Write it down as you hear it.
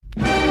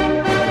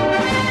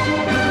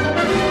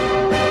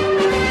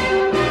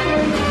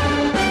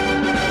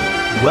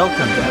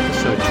Welcome to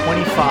episode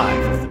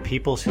 25 of the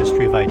People's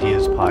History of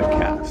Ideas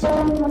podcast.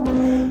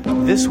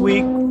 This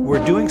week,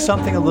 we're doing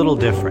something a little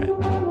different.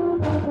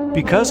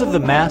 Because of the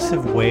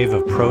massive wave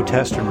of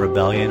protest and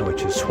rebellion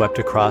which has swept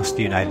across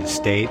the United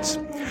States,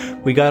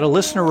 we got a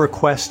listener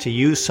request to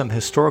use some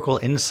historical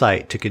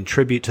insight to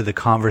contribute to the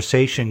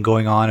conversation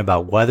going on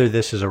about whether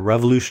this is a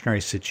revolutionary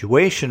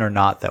situation or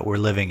not that we're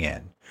living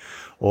in.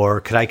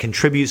 Or could I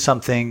contribute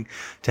something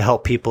to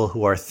help people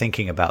who are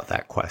thinking about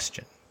that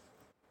question?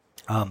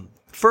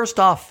 First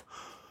off,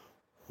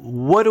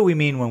 what do we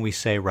mean when we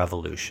say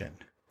revolution?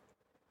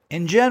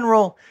 In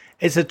general,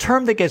 it's a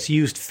term that gets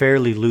used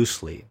fairly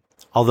loosely,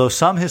 although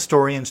some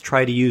historians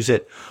try to use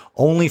it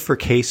only for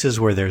cases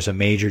where there's a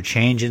major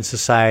change in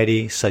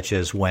society, such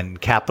as when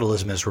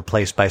capitalism is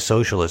replaced by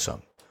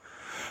socialism.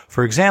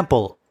 For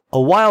example,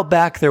 a while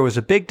back there was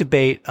a big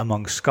debate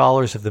among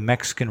scholars of the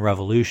Mexican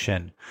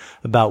Revolution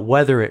about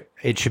whether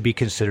it should be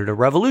considered a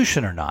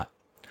revolution or not.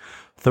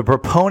 The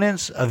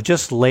proponents of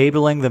just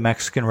labeling the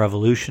Mexican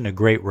Revolution a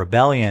great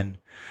rebellion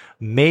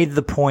made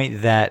the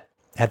point that,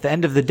 at the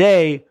end of the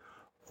day,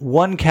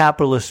 one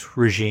capitalist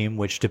regime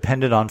which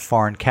depended on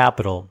foreign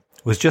capital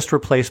was just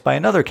replaced by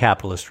another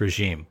capitalist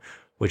regime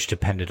which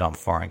depended on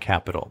foreign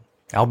capital,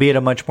 albeit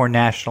a much more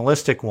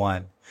nationalistic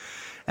one.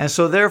 And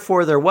so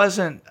therefore there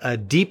wasn't a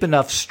deep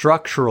enough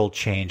structural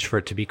change for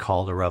it to be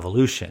called a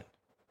revolution.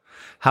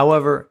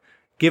 However,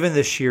 given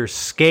the sheer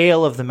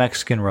scale of the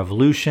Mexican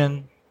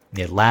Revolution,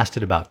 it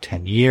lasted about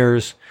 10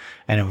 years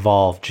and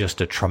involved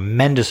just a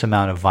tremendous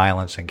amount of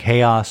violence and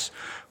chaos,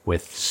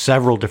 with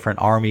several different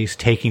armies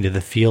taking to the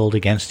field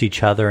against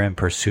each other in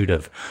pursuit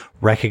of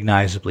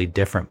recognizably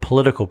different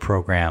political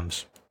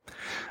programs.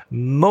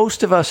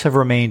 Most of us have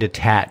remained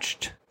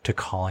attached to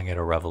calling it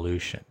a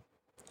revolution.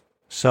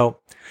 So,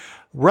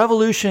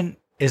 revolution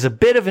is a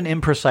bit of an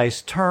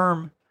imprecise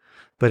term,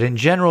 but in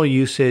general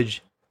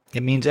usage,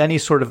 it means any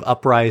sort of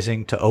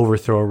uprising to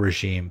overthrow a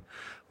regime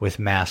with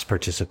mass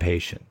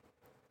participation.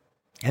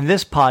 In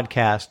this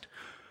podcast,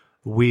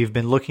 we've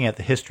been looking at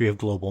the history of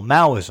global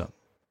Maoism.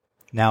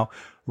 Now,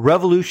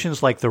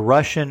 revolutions like the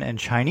Russian and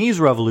Chinese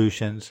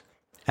revolutions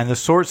and the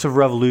sorts of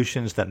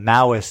revolutions that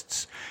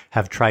Maoists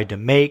have tried to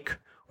make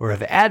or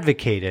have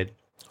advocated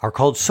are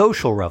called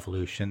social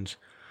revolutions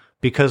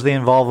because they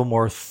involve a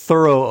more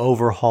thorough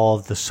overhaul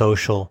of the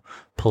social,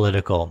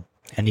 political,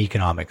 and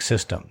economic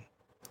system.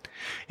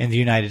 In the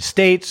United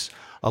States,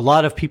 a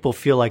lot of people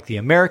feel like the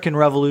American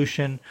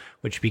Revolution,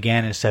 which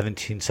began in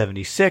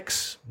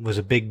 1776, was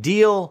a big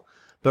deal,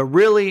 but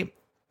really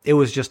it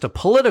was just a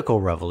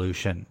political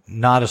revolution,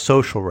 not a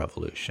social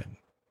revolution.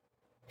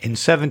 In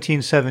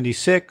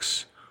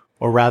 1776,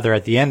 or rather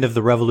at the end of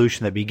the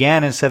revolution that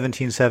began in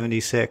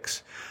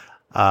 1776,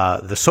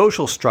 the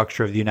social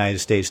structure of the United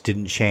States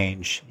didn't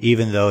change,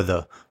 even though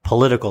the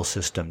political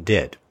system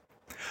did.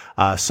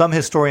 Some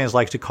historians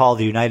like to call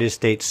the United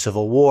States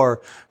Civil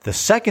War the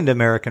Second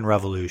American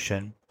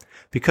Revolution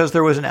because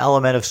there was an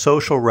element of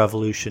social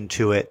revolution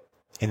to it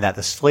in that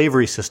the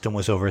slavery system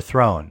was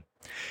overthrown.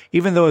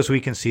 Even though, as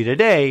we can see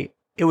today,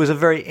 it was a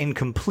very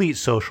incomplete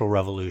social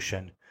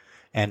revolution,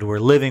 and we're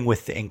living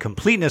with the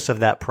incompleteness of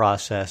that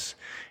process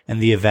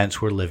and the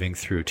events we're living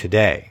through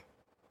today.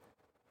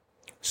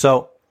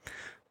 So,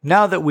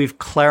 now that we've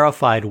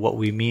clarified what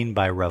we mean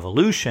by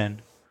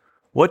revolution,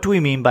 what do we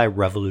mean by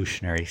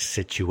revolutionary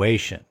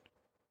situation?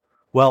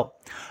 Well,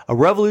 a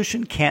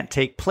revolution can't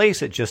take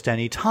place at just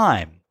any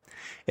time.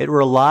 It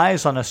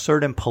relies on a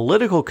certain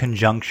political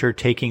conjuncture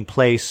taking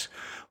place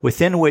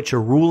within which a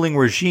ruling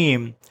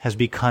regime has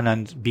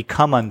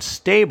become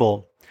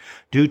unstable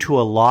due to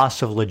a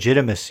loss of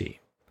legitimacy,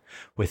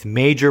 with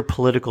major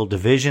political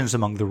divisions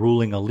among the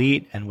ruling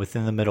elite and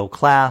within the middle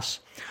class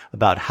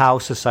about how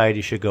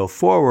society should go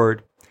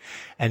forward,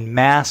 and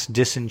mass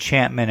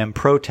disenchantment and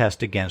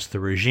protest against the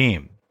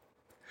regime.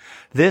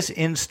 This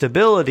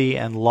instability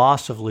and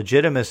loss of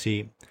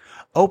legitimacy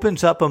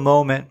opens up a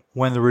moment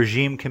when the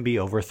regime can be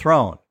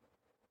overthrown.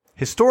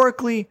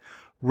 Historically,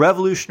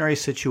 revolutionary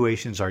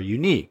situations are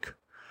unique.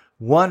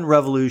 One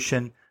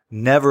revolution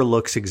never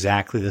looks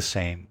exactly the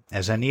same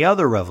as any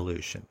other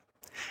revolution.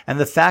 And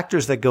the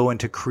factors that go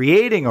into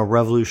creating a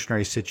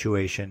revolutionary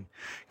situation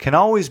can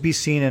always be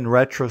seen in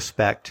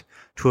retrospect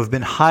to have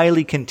been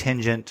highly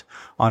contingent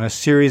on a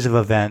series of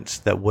events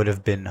that would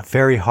have been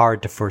very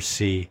hard to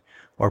foresee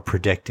or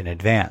predict in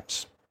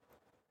advance.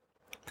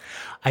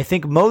 I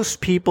think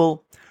most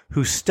people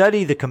who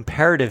study the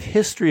comparative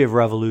history of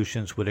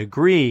revolutions would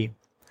agree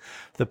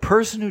the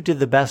person who did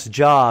the best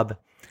job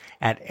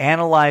at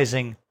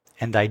analyzing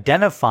and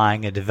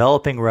identifying a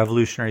developing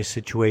revolutionary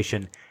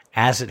situation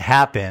as it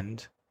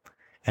happened,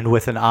 and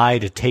with an eye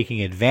to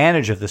taking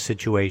advantage of the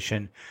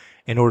situation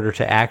in order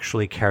to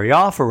actually carry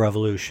off a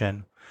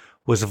revolution,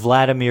 was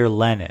Vladimir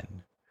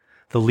Lenin,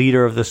 the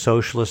leader of the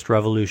Socialist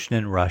Revolution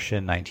in Russia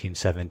in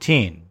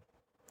 1917.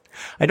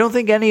 I don't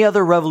think any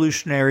other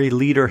revolutionary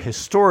leader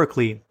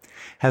historically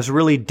has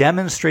really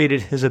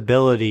demonstrated his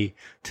ability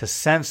to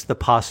sense the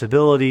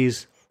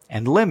possibilities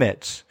and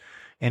limits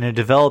in a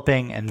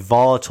developing and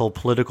volatile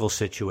political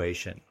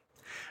situation,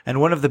 And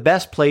one of the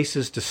best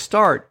places to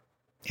start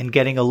in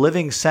getting a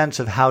living sense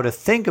of how to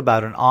think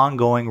about an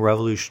ongoing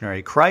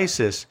revolutionary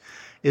crisis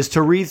is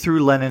to read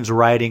through Lenin's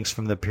writings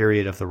from the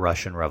period of the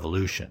Russian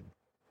Revolution.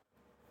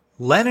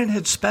 Lenin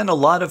had spent a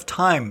lot of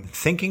time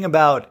thinking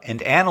about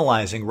and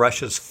analyzing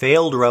Russia's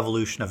failed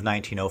revolution of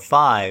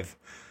 1905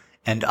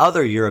 and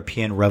other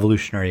European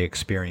revolutionary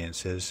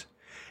experiences,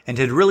 and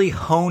had really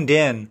honed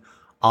in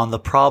on the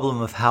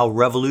problem of how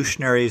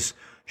revolutionaries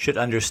should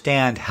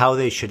understand how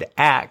they should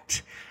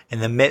act in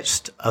the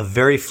midst of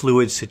very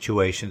fluid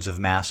situations of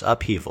mass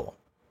upheaval.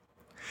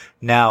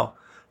 Now,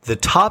 the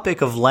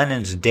topic of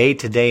Lenin's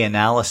day-to-day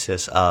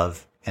analysis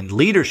of and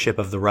leadership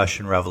of the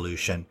Russian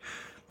Revolution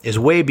is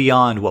way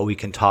beyond what we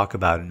can talk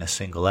about in a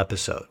single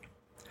episode.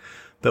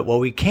 But what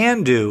we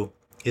can do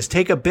is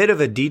take a bit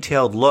of a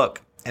detailed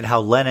look at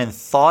how Lenin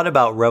thought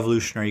about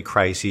revolutionary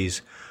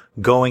crises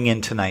going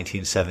into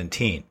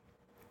 1917.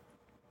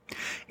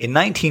 In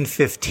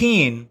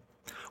 1915,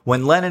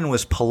 when Lenin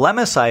was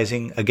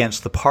polemicizing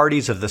against the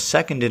parties of the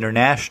Second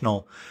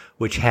International,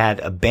 which had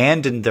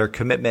abandoned their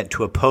commitment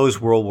to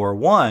oppose World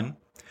War I,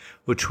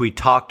 which we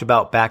talked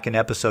about back in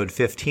episode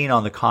 15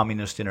 on the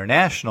Communist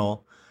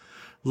International,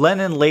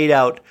 Lenin laid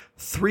out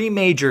three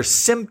major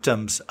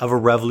symptoms of a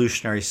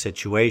revolutionary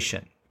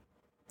situation.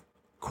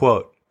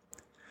 Quote,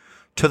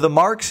 "To the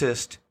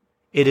Marxist,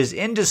 it is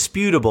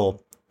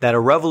indisputable that a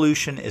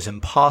revolution is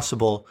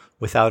impossible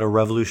without a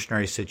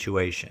revolutionary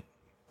situation.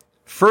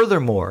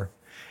 Furthermore,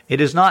 it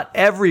is not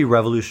every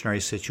revolutionary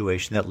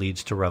situation that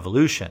leads to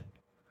revolution.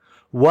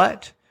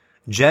 What,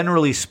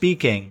 generally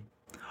speaking,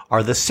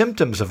 are the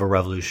symptoms of a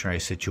revolutionary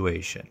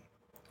situation?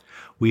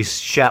 We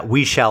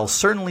shall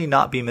certainly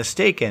not be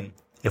mistaken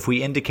if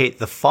we indicate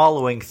the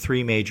following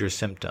three major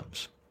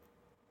symptoms.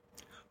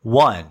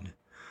 1.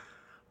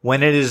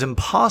 When it is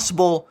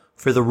impossible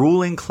for the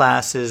ruling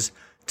classes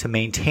to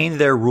maintain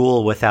their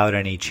rule without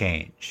any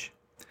change.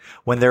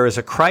 When there is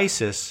a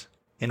crisis,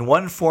 in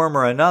one form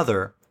or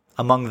another,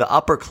 among the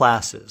upper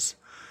classes,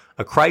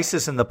 a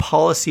crisis in the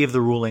policy of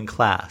the ruling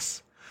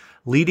class,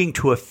 leading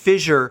to a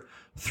fissure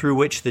through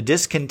which the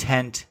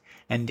discontent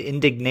and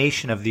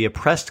indignation of the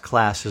oppressed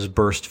classes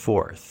burst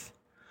forth.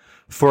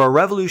 For a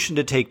revolution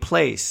to take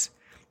place,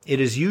 it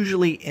is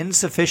usually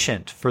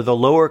insufficient for the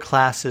lower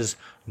classes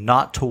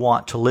not to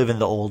want to live in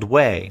the old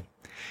way.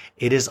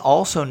 It is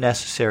also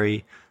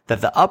necessary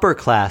that the upper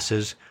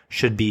classes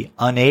should be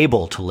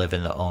unable to live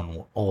in the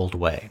old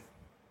way.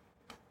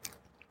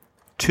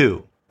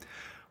 2.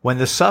 When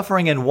the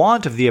suffering and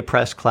want of the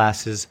oppressed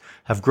classes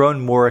have grown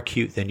more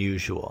acute than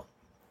usual.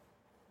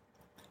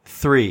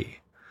 3.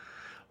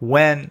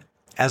 When,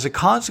 as a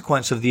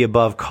consequence of the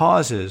above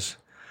causes,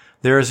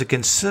 there is a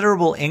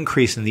considerable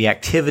increase in the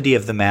activity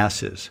of the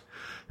masses,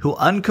 who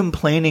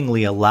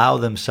uncomplainingly allow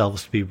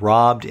themselves to be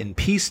robbed in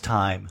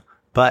peacetime,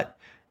 but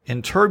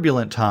in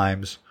turbulent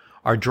times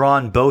are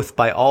drawn both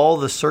by all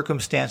the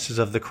circumstances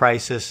of the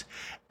crisis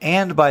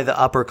and by the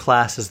upper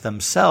classes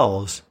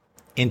themselves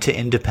into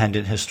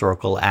independent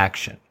historical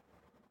action."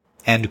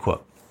 End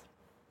quote.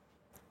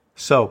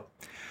 So,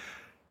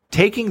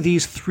 taking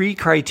these three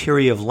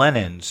criteria of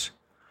Lenin's,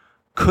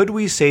 could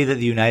we say that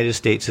the United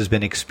States has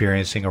been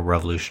experiencing a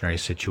revolutionary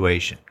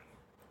situation?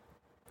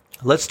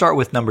 Let's start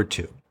with number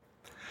 2.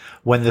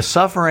 When the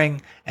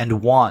suffering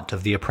and want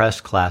of the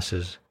oppressed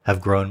classes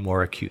have grown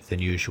more acute than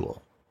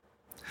usual.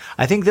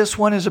 I think this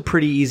one is a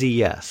pretty easy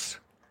yes.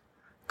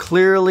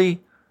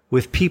 Clearly,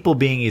 with people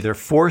being either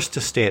forced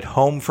to stay at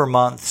home for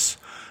months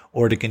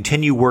or to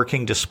continue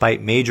working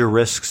despite major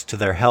risks to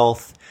their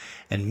health,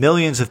 and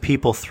millions of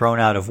people thrown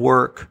out of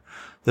work,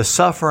 the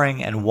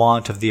suffering and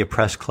want of the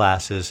oppressed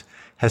classes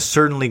has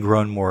certainly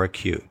grown more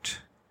acute.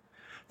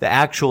 The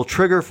actual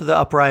trigger for the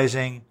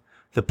uprising,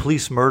 the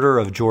police murder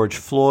of George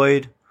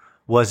Floyd,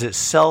 was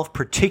itself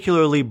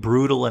particularly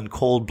brutal and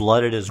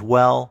cold-blooded as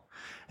well,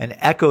 and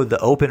echoed the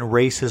open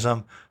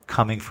racism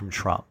coming from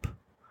Trump.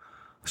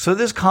 So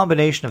this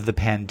combination of the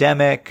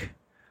pandemic,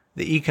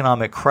 the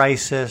economic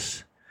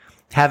crisis,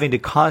 having to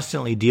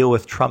constantly deal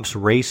with Trump's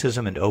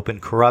racism and open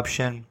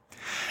corruption,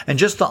 and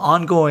just the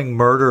ongoing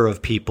murder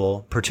of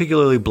people,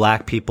 particularly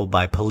black people,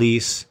 by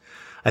police,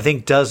 I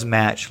think does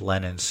match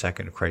Lenin's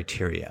second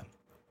criteria.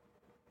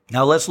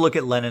 Now let's look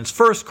at Lenin's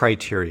first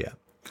criteria,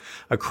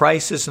 a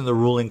crisis in the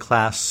ruling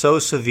class so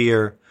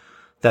severe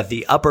that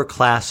the upper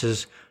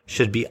classes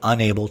should be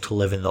unable to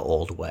live in the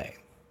old way.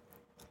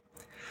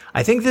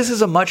 I think this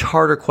is a much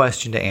harder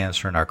question to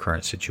answer in our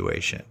current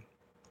situation.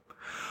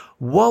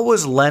 What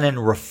was Lenin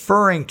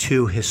referring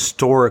to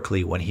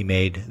historically when he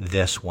made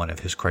this one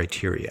of his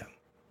criteria?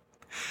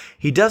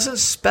 He doesn't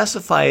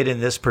specify it in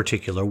this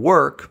particular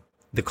work,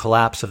 The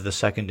Collapse of the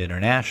Second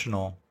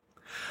International,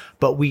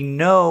 but we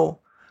know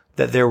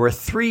that there were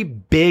three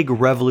big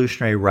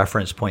revolutionary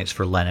reference points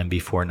for Lenin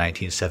before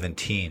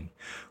 1917,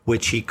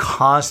 which he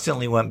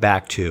constantly went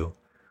back to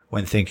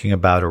when thinking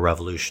about a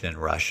revolution in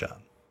Russia.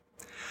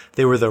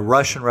 They were the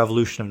Russian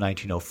Revolution of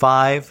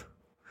 1905,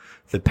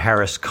 the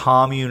Paris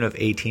Commune of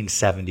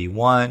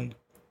 1871,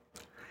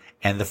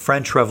 and the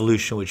French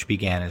Revolution, which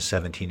began in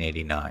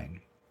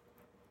 1789.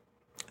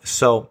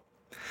 So,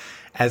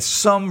 at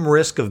some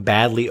risk of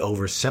badly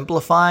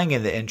oversimplifying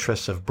in the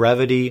interests of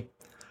brevity,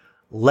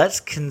 let's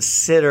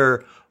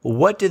consider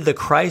what did the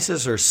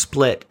crisis or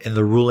split in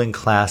the ruling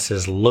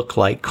classes look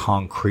like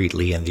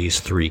concretely in these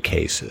three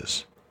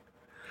cases.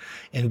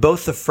 In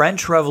both the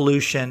French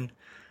Revolution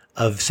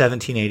of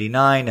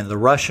 1789 and the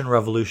Russian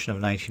Revolution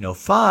of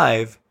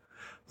 1905,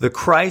 the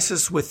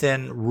crisis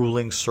within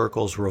ruling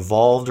circles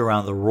revolved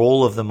around the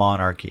role of the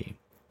monarchy,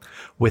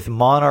 with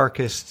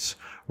monarchists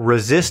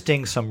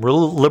resisting some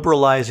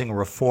liberalizing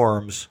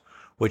reforms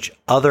which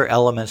other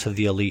elements of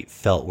the elite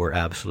felt were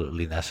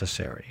absolutely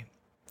necessary.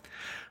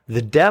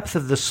 The depth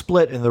of the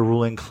split in the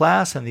ruling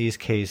class in these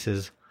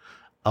cases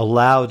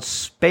allowed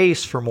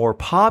space for more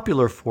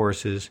popular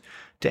forces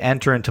to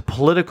enter into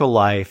political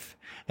life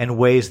in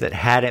ways that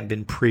hadn't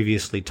been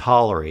previously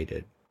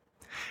tolerated.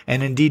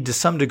 And indeed, to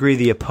some degree,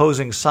 the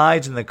opposing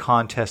sides in the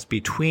contest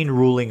between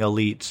ruling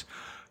elites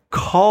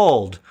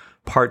called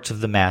parts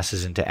of the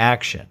masses into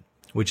action,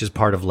 which is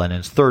part of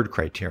Lenin's third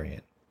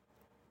criterion.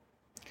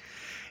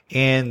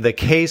 In the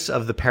case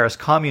of the Paris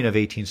Commune of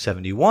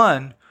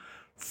 1871,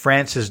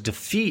 France's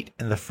defeat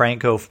in the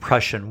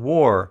Franco-Prussian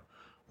War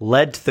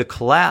led to the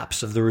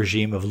collapse of the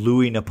regime of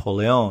Louis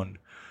Napoleon,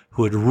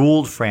 who had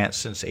ruled France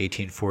since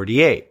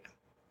 1848.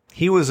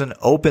 He was an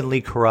openly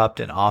corrupt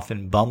and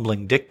often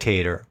bumbling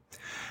dictator,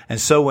 and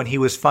so when he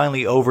was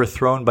finally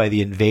overthrown by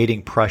the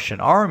invading Prussian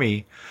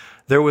army,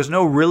 there was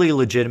no really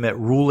legitimate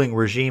ruling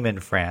regime in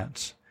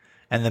France,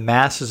 and the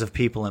masses of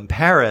people in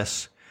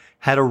Paris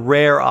had a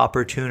rare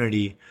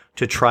opportunity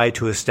to try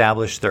to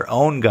establish their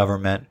own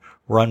government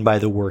run by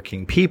the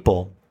working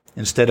people,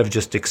 instead of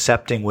just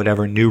accepting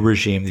whatever new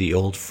regime the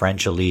old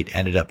French elite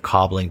ended up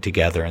cobbling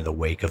together in the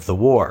wake of the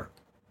war.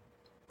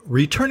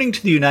 Returning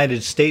to the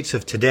United States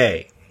of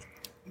today,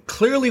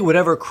 clearly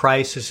whatever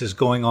crisis is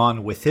going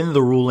on within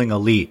the ruling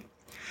elite,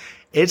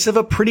 it's of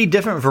a pretty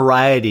different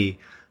variety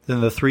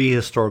than the three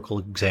historical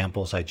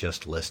examples I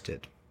just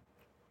listed.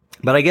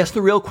 But I guess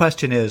the real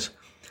question is,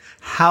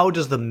 how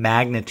does the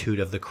magnitude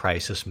of the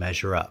crisis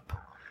measure up?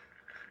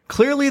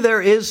 Clearly,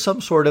 there is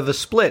some sort of a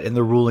split in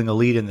the ruling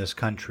elite in this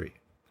country.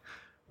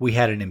 We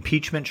had an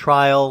impeachment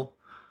trial.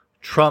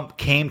 Trump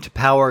came to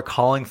power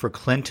calling for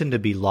Clinton to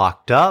be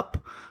locked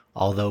up,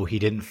 although he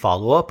didn't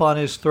follow up on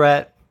his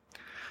threat.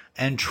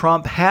 And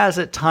Trump has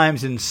at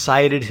times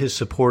incited his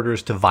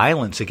supporters to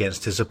violence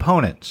against his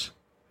opponents.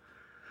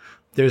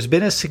 There's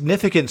been a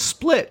significant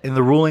split in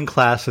the ruling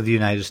class of the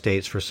United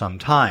States for some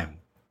time,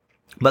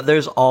 but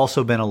there's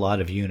also been a lot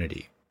of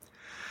unity.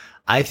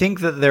 I think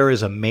that there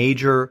is a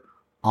major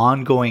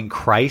ongoing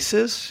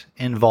crisis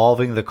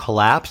involving the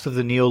collapse of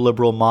the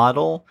neoliberal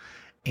model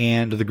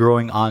and the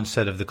growing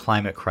onset of the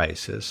climate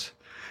crisis,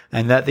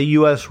 and that the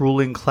U.S.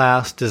 ruling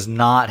class does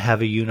not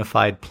have a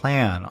unified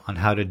plan on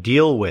how to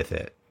deal with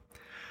it.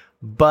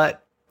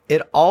 But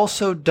it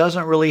also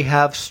doesn't really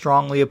have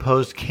strongly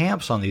opposed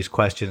camps on these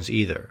questions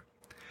either.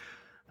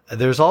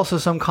 There's also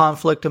some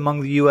conflict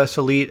among the U.S.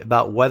 elite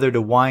about whether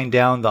to wind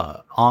down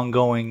the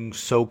ongoing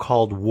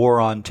so-called war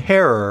on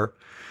terror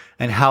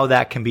and how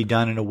that can be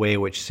done in a way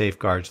which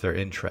safeguards their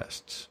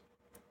interests.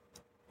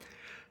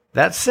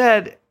 That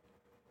said,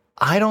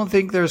 I don't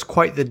think there's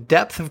quite the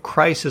depth of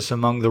crisis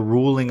among the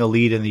ruling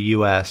elite in the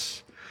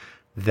U.S.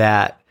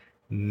 that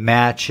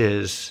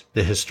matches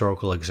the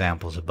historical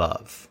examples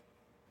above.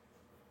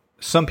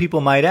 Some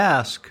people might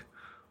ask,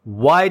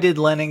 why did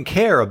Lenin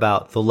care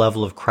about the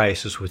level of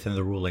crisis within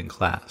the ruling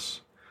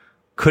class?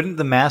 Couldn't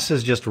the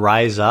masses just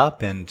rise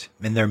up and,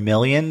 in their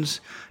millions,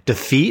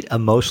 defeat a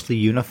mostly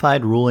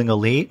unified ruling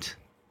elite?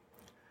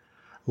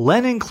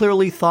 Lenin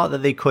clearly thought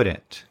that they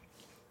couldn't.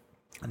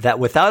 That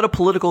without a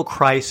political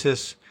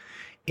crisis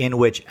in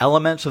which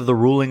elements of the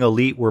ruling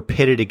elite were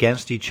pitted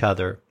against each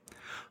other,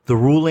 the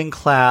ruling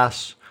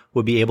class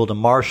would be able to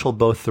marshal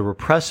both the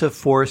repressive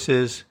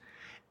forces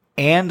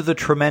and the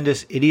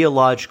tremendous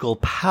ideological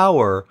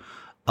power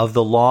of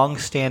the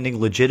long-standing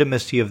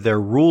legitimacy of their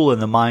rule in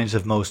the minds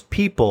of most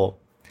people,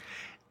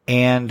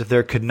 and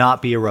there could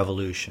not be a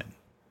revolution.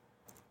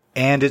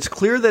 And it's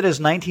clear that as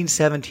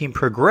 1917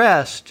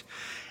 progressed,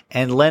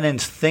 and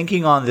Lenin's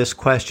thinking on this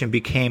question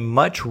became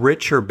much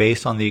richer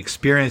based on the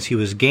experience he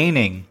was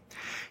gaining,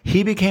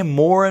 he became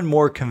more and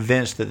more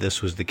convinced that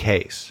this was the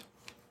case.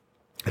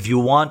 If you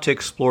want to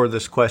explore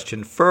this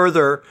question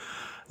further,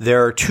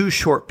 there are two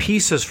short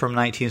pieces from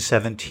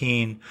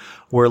 1917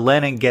 where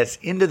Lenin gets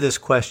into this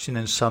question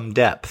in some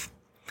depth.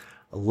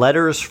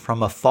 Letters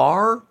from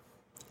Afar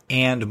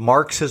and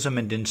Marxism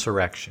and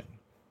Insurrection.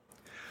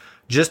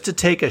 Just to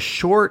take a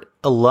short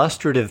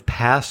illustrative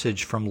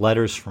passage from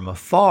Letters from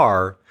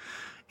Afar,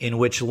 in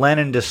which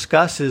Lenin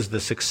discusses the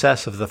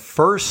success of the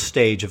first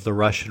stage of the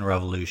Russian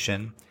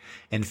Revolution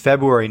in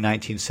February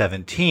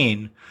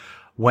 1917,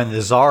 when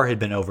the Tsar had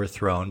been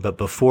overthrown, but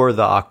before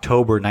the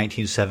October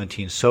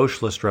 1917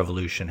 Socialist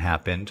Revolution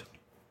happened,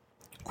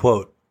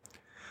 quote,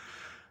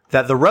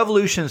 that the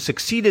revolution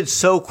succeeded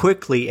so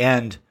quickly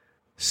and,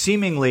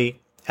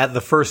 seemingly at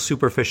the first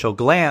superficial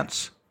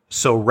glance,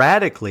 so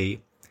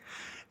radically,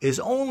 is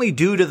only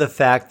due to the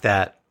fact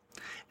that,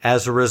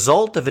 as a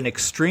result of an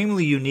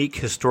extremely unique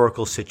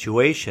historical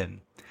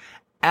situation,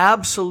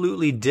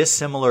 absolutely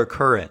dissimilar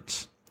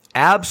currents,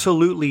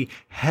 absolutely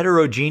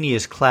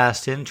heterogeneous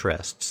class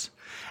interests,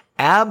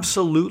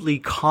 absolutely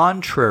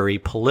contrary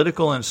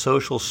political and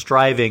social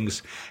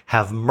strivings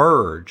have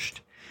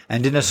merged,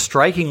 and in a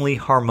strikingly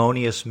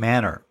harmonious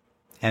manner."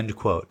 End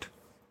quote.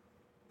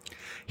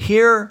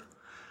 Here,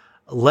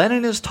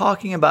 Lenin is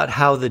talking about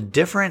how the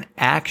different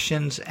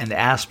actions and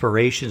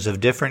aspirations of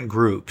different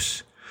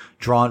groups,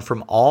 drawn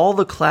from all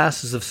the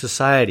classes of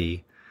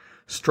society,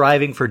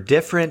 striving for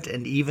different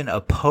and even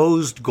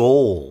opposed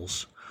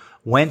goals,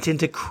 went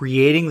into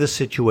creating the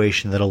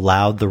situation that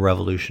allowed the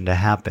revolution to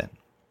happen.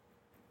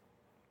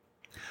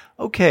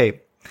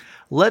 Okay,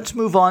 let's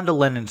move on to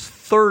Lenin's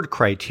third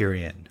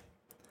criterion,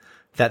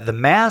 that the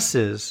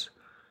masses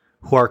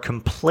who are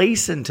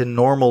complacent in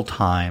normal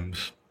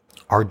times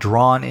are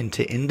drawn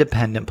into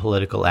independent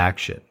political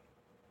action.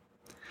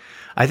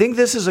 I think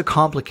this is a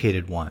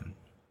complicated one.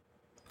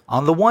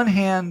 On the one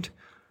hand,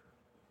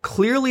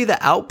 clearly the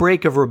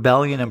outbreak of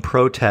rebellion and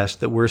protest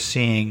that we're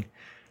seeing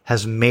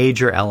has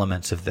major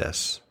elements of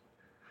this.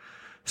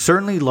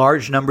 Certainly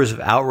large numbers of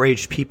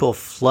outraged people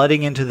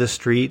flooding into the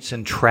streets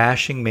and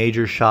trashing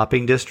major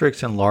shopping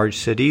districts in large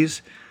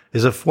cities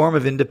is a form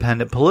of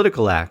independent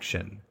political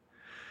action.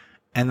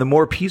 And the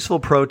more peaceful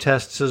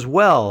protests as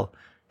well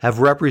have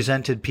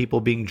represented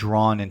people being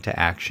drawn into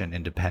action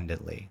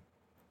independently.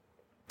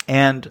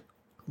 And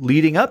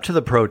leading up to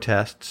the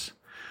protests,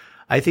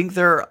 I think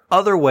there are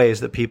other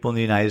ways that people in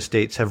the United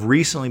States have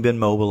recently been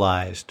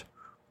mobilized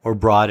or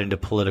brought into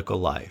political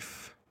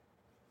life.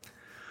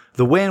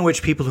 The way in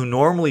which people who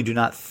normally do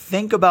not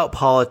think about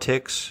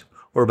politics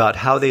or about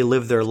how they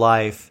live their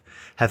life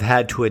have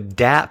had to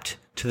adapt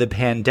to the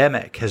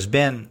pandemic has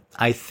been,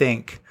 I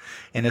think,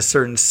 in a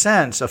certain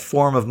sense, a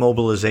form of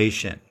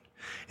mobilization,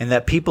 and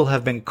that people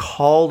have been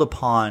called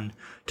upon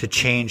to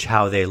change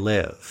how they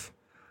live.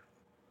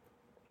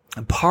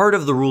 And part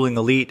of the ruling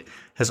elite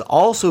has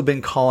also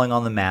been calling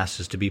on the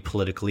masses to be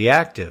politically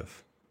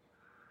active.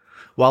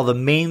 While the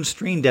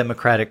mainstream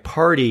Democratic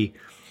Party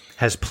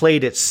has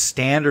played its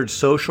standard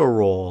social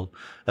role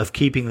of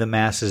keeping the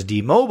masses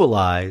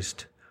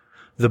demobilized,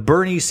 the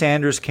Bernie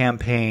Sanders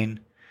campaign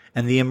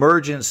and the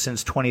emergence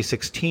since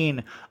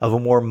 2016 of a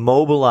more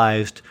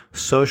mobilized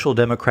social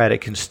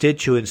democratic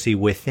constituency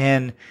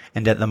within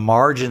and at the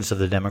margins of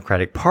the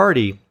Democratic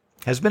Party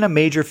has been a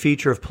major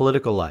feature of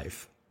political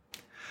life.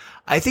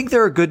 I think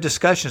there are good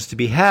discussions to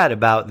be had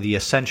about the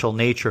essential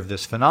nature of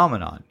this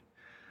phenomenon.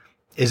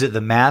 Is it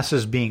the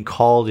masses being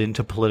called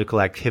into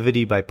political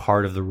activity by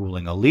part of the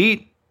ruling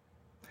elite?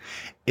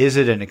 Is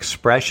it an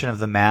expression of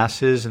the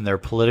masses and their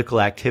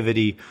political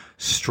activity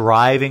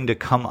striving to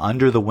come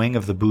under the wing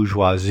of the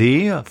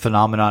bourgeoisie, a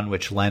phenomenon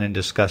which Lenin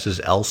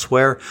discusses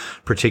elsewhere,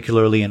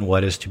 particularly in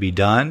What Is to Be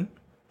Done?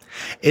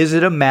 Is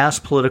it a mass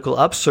political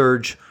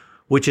upsurge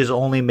which is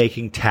only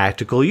making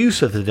tactical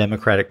use of the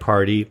Democratic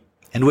Party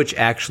and which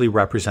actually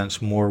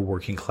represents more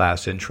working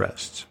class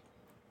interests?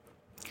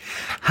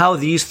 How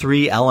these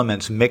three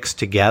elements mix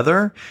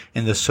together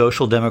in the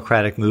social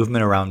democratic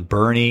movement around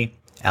Bernie,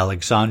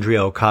 Alexandria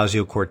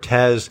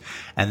Ocasio-Cortez,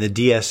 and the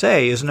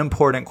DSA is an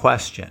important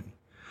question.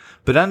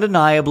 But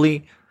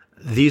undeniably,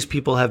 these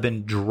people have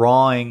been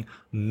drawing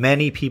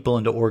many people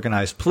into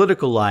organized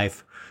political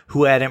life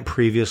who hadn't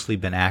previously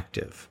been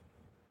active.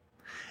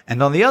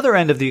 And on the other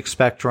end of the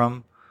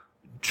spectrum,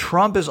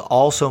 Trump is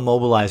also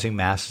mobilizing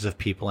masses of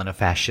people in a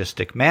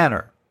fascistic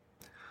manner.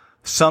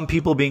 Some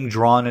people being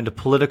drawn into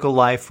political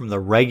life from the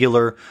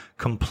regular,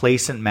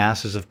 complacent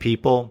masses of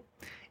people,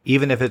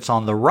 even if it's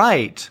on the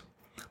right,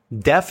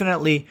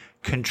 definitely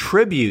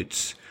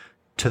contributes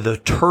to the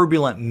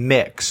turbulent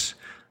mix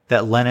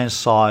that Lenin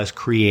saw as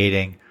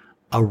creating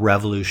a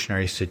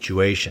revolutionary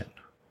situation.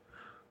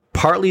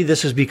 Partly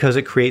this is because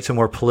it creates a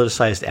more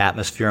politicized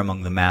atmosphere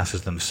among the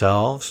masses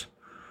themselves.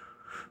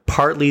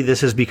 Partly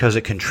this is because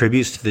it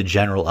contributes to the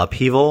general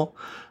upheaval,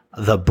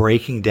 the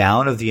breaking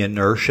down of the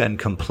inertia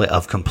and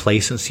of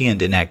complacency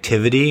and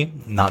inactivity,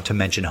 not to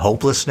mention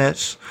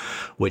hopelessness,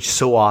 which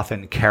so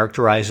often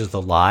characterizes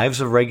the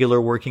lives of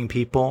regular working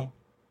people.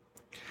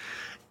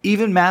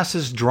 Even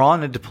masses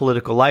drawn into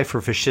political life for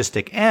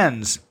fascistic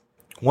ends,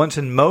 once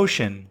in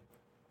motion,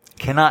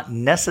 cannot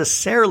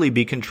necessarily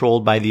be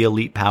controlled by the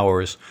elite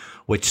powers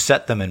which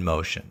set them in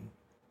motion.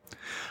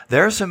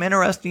 There are some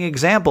interesting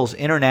examples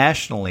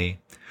internationally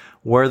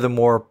where the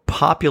more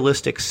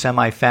populistic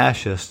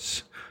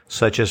semi-fascists,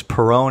 such as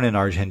Perón in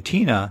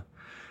Argentina,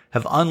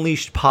 have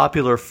unleashed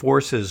popular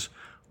forces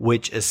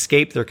which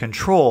escaped their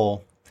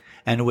control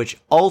and which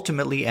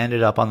ultimately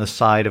ended up on the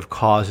side of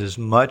causes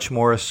much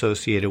more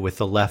associated with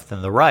the left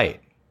than the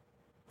right.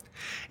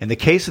 In the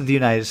case of the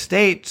United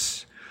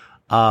States,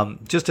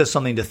 just as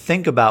something to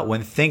think about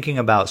when thinking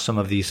about some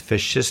of these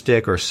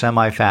fascistic or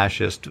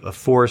semi-fascist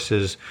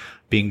forces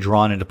being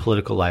drawn into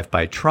political life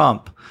by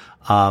Trump,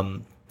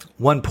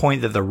 one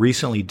point that the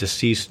recently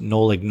deceased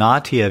Noel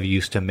Ignatiev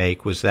used to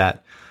make was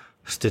that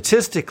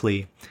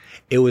statistically,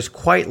 it was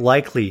quite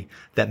likely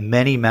that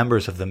many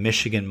members of the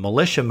Michigan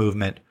militia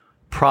movement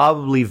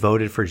probably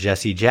voted for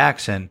Jesse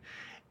Jackson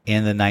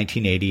in the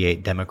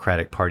 1988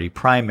 Democratic Party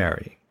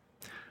primary.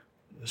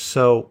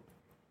 So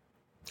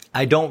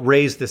I don't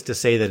raise this to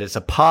say that it's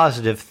a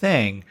positive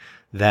thing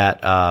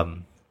that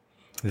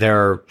there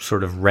are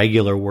sort of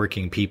regular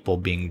working people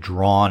being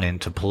drawn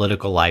into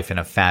political life in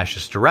a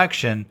fascist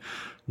direction,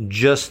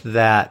 just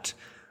that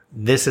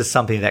this is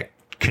something that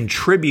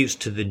contributes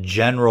to the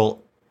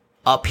general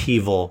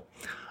upheaval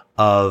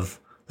of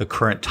the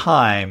current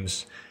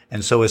times,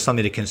 and so is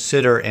something to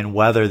consider in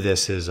whether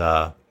this is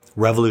a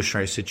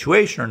revolutionary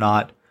situation or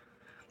not,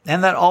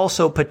 and that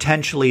also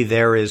potentially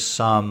there is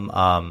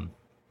some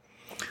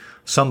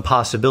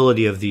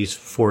possibility of these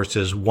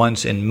forces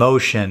once in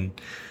motion,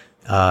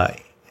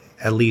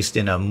 at least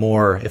in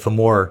if a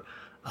more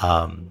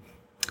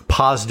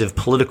positive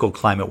political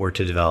climate were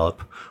to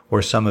develop,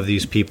 where some of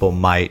these people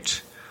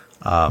might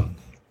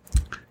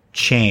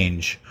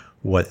change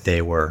what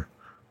they were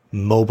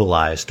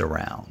mobilized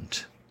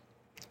around.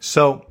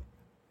 So,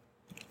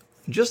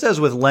 just as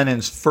with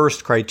Lenin's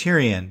first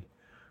criterion,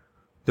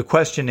 the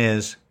question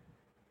is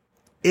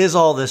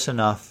all this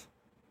enough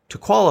to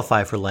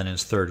qualify for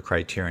Lenin's third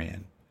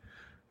criterion?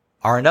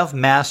 Are enough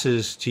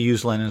masses, to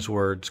use Lenin's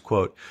words,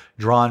 quote,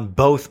 drawn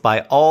both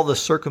by all the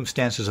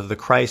circumstances of the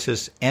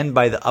crisis and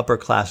by the upper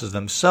classes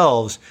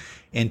themselves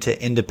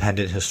into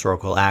independent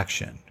historical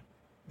action,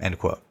 end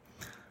quote.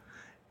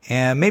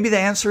 And maybe the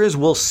answer is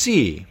we'll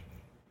see.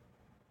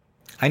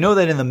 I know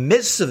that in the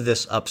midst of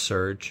this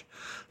upsurge,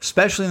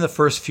 especially in the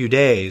first few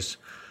days,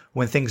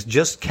 when things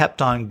just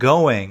kept on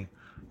going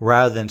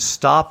rather than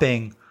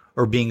stopping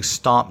or being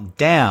stomped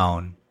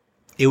down,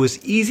 it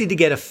was easy to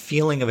get a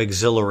feeling of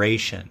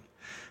exhilaration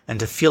and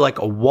to feel like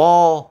a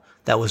wall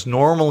that was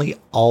normally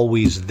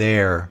always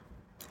there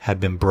had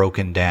been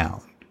broken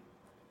down.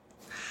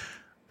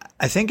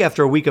 I think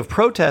after a week of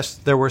protests,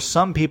 there were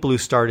some people who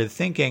started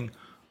thinking,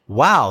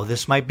 wow,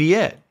 this might be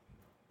it.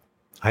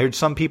 I heard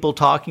some people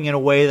talking in a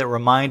way that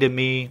reminded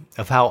me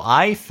of how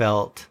I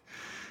felt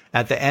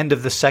at the end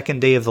of the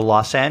second day of the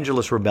Los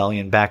Angeles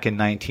Rebellion back in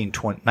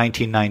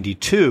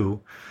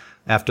 1992,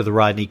 after the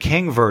Rodney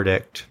King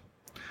verdict,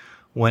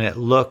 when it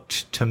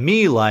looked to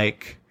me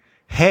like,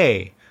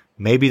 hey,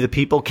 maybe the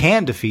people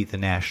can defeat the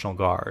National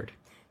Guard.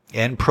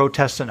 And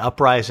protests and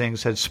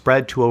uprisings had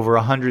spread to over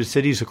 100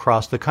 cities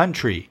across the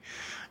country,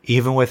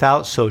 even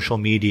without social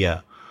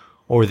media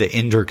or the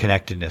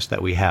interconnectedness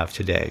that we have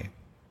today.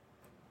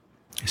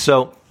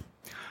 So,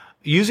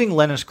 using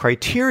Lenin's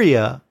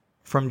criteria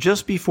from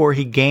just before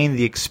he gained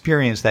the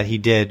experience that he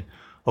did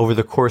over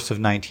the course of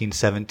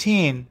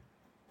 1917,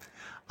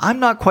 I'm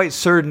not quite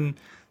certain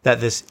that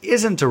this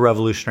isn't a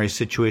revolutionary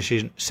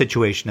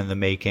situation in the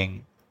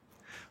making,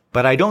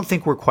 but I don't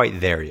think we're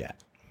quite there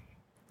yet.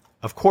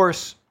 Of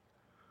course,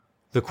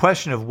 the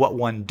question of what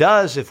one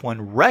does if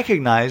one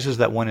recognizes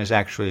that one is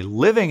actually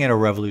living in a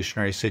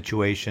revolutionary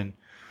situation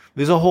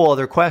is a whole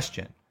other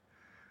question.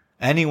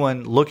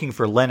 Anyone looking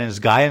for Lenin's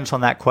guidance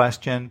on that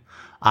question,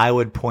 I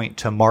would point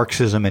to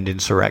Marxism and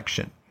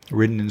Insurrection,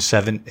 written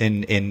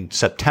in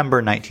September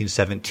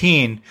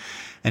 1917,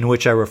 and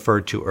which I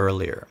referred to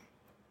earlier.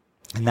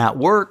 In that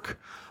work,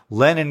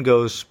 Lenin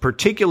goes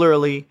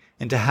particularly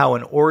into how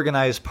an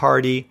organized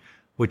party,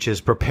 which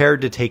is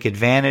prepared to take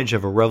advantage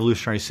of a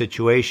revolutionary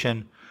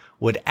situation,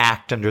 would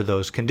act under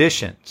those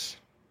conditions.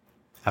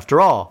 After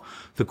all,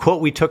 the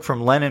quote we took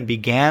from Lenin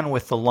began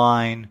with the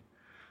line,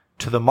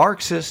 "To the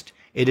Marxist,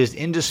 it is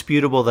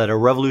indisputable that a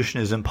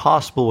revolution is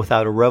impossible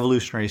without a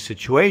revolutionary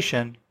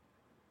situation.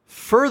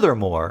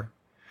 Furthermore,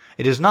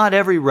 it is not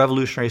every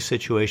revolutionary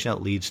situation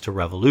that leads to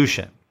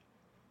revolution."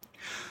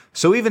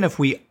 So even if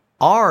we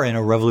are in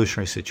a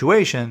revolutionary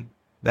situation,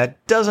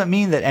 that doesn't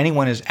mean that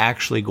anyone is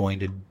actually going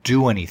to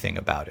do anything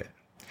about it.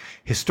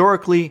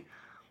 Historically,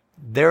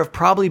 there have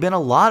probably been a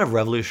lot of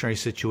revolutionary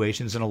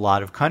situations in a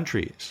lot of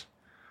countries.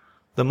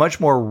 The much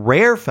more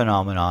rare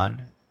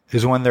phenomenon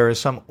is when there is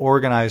some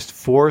organized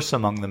force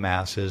among the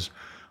masses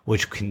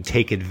which can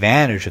take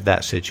advantage of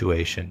that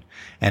situation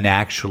and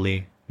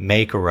actually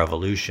make a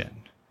revolution.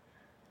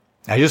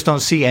 I just don't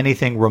see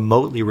anything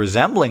remotely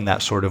resembling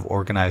that sort of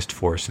organized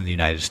force in the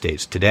United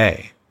States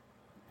today.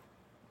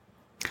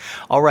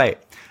 All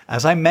right.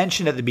 As I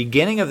mentioned at the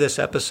beginning of this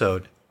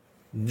episode,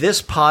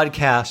 this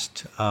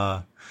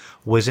podcast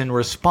was in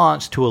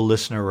response to a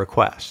listener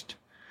request.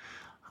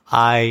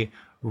 I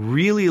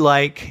really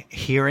like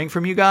hearing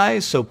from you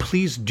guys, so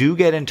please do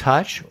get in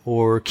touch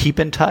or keep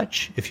in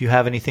touch if you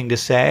have anything to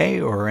say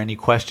or any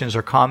questions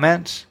or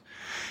comments.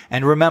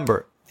 And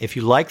remember, if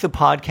you like the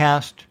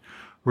podcast,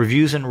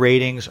 reviews and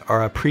ratings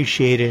are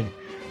appreciated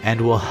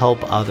and will help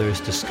others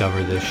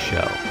discover this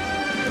show.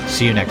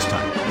 See you next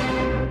time.